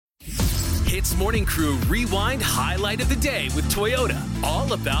Hits Morning Crew Rewind Highlight of the Day with Toyota.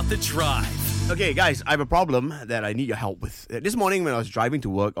 All about the drive. Okay, guys, I have a problem that I need your help with. This morning when I was driving to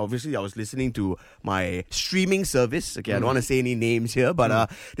work, obviously I was listening to my streaming service. Okay, I don't want to say any names here, but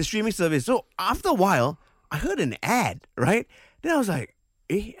the streaming service. So after a while, I heard an ad, right? Then I was like,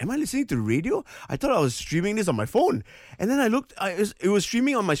 hey, am I listening to the radio? I thought I was streaming this on my phone. And then I looked, it was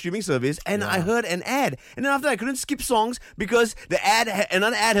streaming on my streaming service, and I heard an ad. And then after I couldn't skip songs because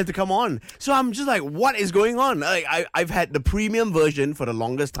another ad had to come on. So I'm just like, what is going on? Like, I've had the premium version for the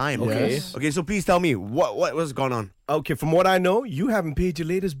longest time. Okay. Okay, so please tell me, what's going on? Okay, from what I know, you haven't paid your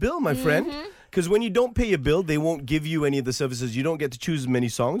latest bill, my friend. Because when you don't pay your bill, they won't give you any of the services. You don't get to choose many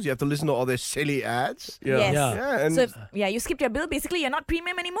songs. You have to listen to all their silly ads. Yes. Yeah, and So, you skipped your bill. Basically, you're not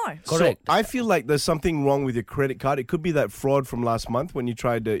premium anymore. Correct. So I feel like there's something wrong with your credit card. It could be that fraud from last month when you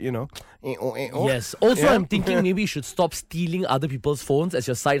tried to, Yes. Also, I'm thinking maybe you should stop stealing other people's phones as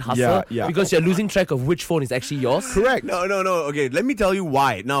your side hustle. Yeah. Because you're losing track of which phone is actually yours. Correct. No. Okay, let me tell you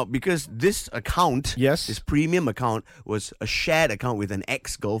why. Now, because this account, this premium account, was a shared account with an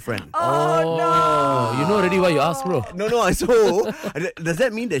ex-girlfriend. Oh, no. You know already why you asked, bro. No. So, does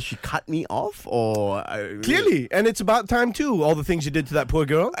that mean that she cut me off? Or Clearly. And it's about time, too, all the things you did to that poor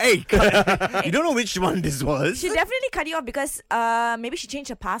girl. Hey, you don't know which one this was. She definitely cut you off because maybe she changed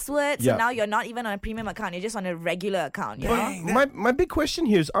her password. So now you're not even on a premium account. You're just on a regular account. You know? My big question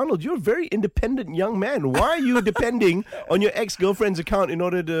here is, Arnold, you're a very independent young man. Why are you depending on your ex-girlfriend's account in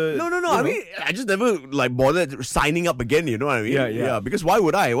order to... No. I mean, I just never bothered signing up again, you know what I mean? Yeah. Because why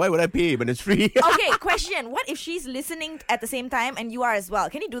would I? Why would I pay when it's free? Okay, question. What if she's listening at the same time and you are as well?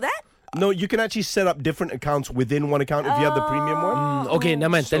 Can you do that? No, you can actually set up different accounts within one account if you have the premium one. Okay,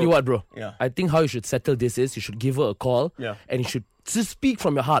 never mind. Tell you what, bro. Yeah. I think how you should settle this is you should give her a call and you should just speak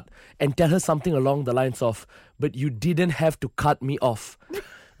from your heart and tell her something along the lines of, but you didn't have to cut me off.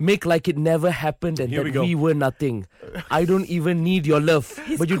 Make like it never happened and that we were nothing. I don't even need your love.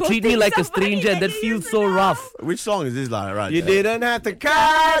 But you treat me like a stranger and that feels so rough. Which song is this, Raj? You didn't have to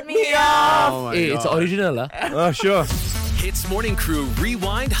cut me off. Oh my Hey, God. it's original, huh? Oh, sure. Hits Morning Crew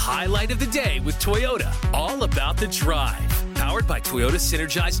Rewind Highlight of the Day with Toyota. All about the drive. Powered by Toyota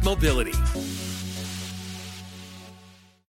Synergized Mobility.